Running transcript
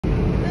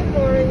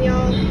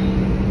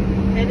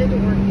headed to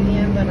work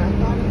again, but I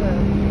thought of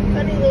a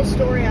funny little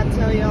story I'd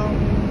tell y'all.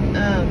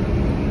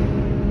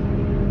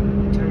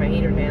 Turn my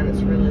heater down, it's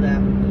really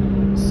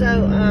loud.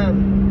 So,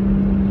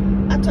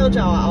 I told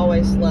y'all I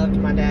always loved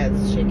my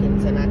dad's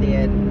chickens, and I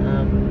did.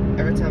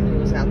 Every time he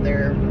was out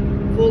there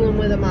fooling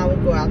with them, I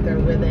would go out there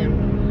with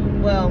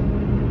him. Well,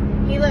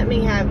 he let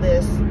me have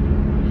this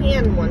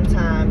hen one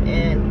time,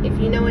 and if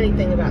you know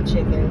anything about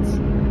chickens,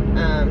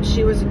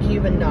 she was a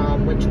Cuban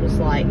Dom, which was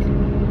like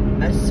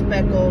a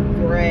speckled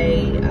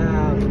gray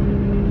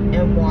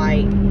and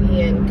white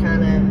hen,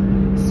 kind of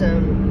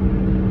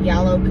some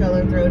yellow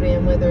color thrown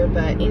in with her.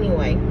 But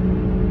anyway,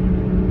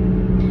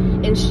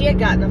 and she had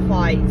gotten a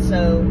fight,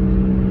 so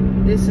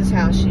this is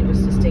how she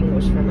was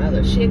distinguished from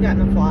others. She had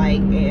gotten a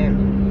fight,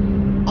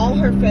 and all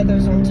her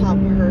feathers on top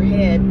of her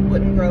head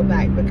wouldn't grow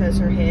back because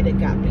her head had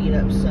got beat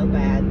up so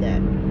bad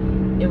that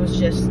it was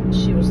just,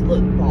 she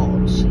looked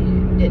bald. She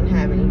didn't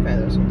have any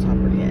feathers on top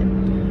of her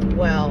head.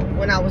 Well,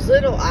 when I was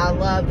little, I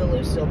loved the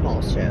Lucille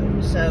Ball show.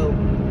 So,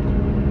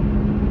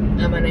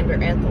 I named her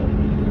Ethel.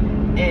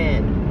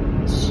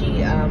 And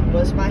she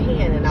was my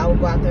hen, and I would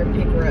go out there and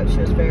pick her up. She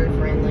was very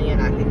friendly,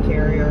 and I could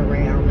carry her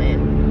around.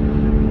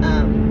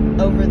 And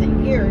over the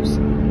years,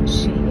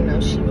 she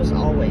was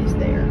always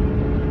there.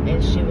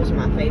 And she was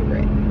my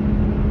favorite.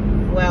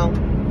 Well,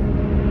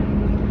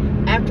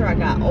 after I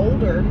got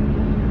older,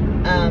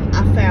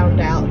 I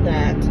found out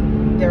that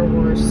there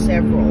were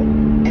several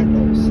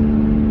Ethels.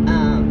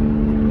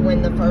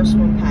 When the first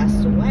one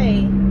passed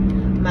away,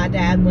 my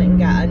dad went and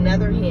got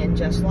another hen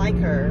just like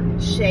her,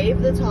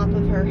 shaved the top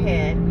of her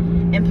head,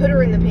 and put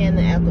her in the pen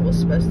that Ethel was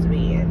supposed to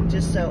be in,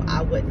 just so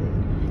I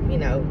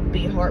wouldn't,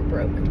 be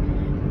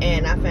heartbroken.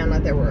 And I found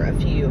out there were a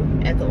few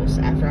Ethels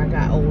after I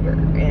got older,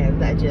 and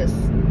that just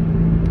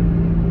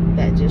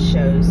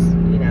shows,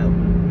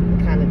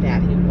 the kind of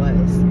dad he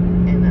was.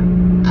 And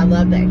I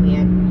loved that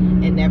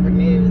hen, and never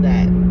knew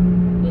that,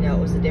 it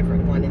was a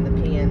different one in the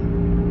pen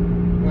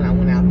when I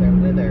went out there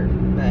with her.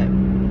 But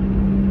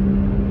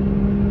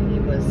he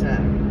was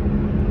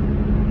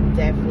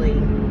definitely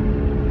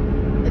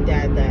a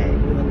dad that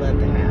you would love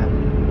to have.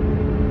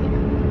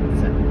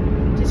 So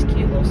just a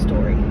cute little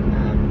story.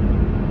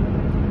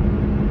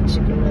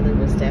 Chicken Willie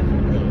was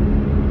definitely,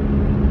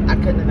 I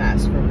couldn't have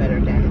asked for a better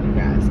dad, you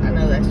guys. I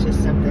know that's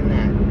just something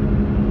that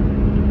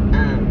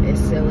is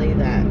silly,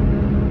 that,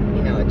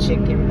 a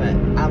chicken, but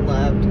I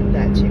loved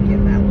that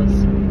chicken. That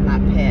was my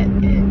pet,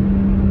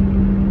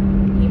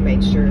 and he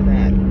made sure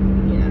that,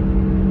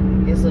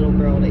 his little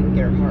girl didn't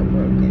get her heart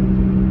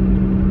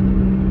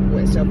broken.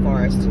 Went so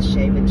far as to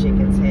shave a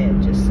chicken's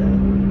head just so,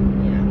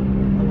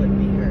 I wouldn't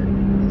be hurt.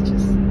 It's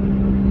just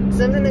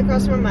something that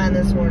crossed my mind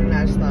this morning.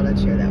 I just thought I'd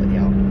share that with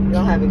y'all.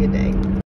 Y'all have a good day.